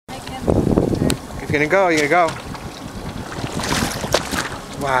You're gonna go, you're gonna go.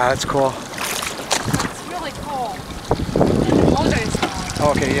 Wow, that's cool. It's really cool. And the motor is on.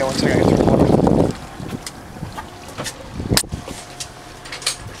 Oh, okay, yeah, 1 second, I gotta turn the motor.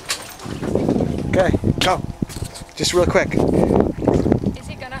 Okay, go. Just real quick. Is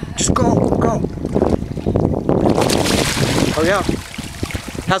he gonna... Just go, go. Hurry up.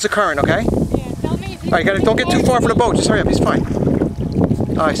 How's the current, okay? Yeah, tell me if you... Alright, don't get too far from the boat, just hurry up, he's fine.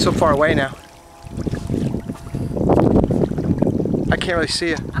 Oh, he's so far away now. I can't really see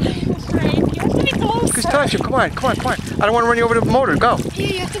you. I'm afraid. You have to be closer. Just touch him, come on, come on, come on. I don't want to run you over the motor, go. Yeah,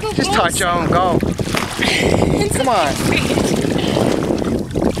 you have to go Just closer. touch him, go. Come on.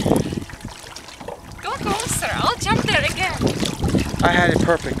 Go closer. I'll jump there again. I had it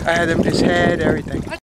perfect. I had his head, everything.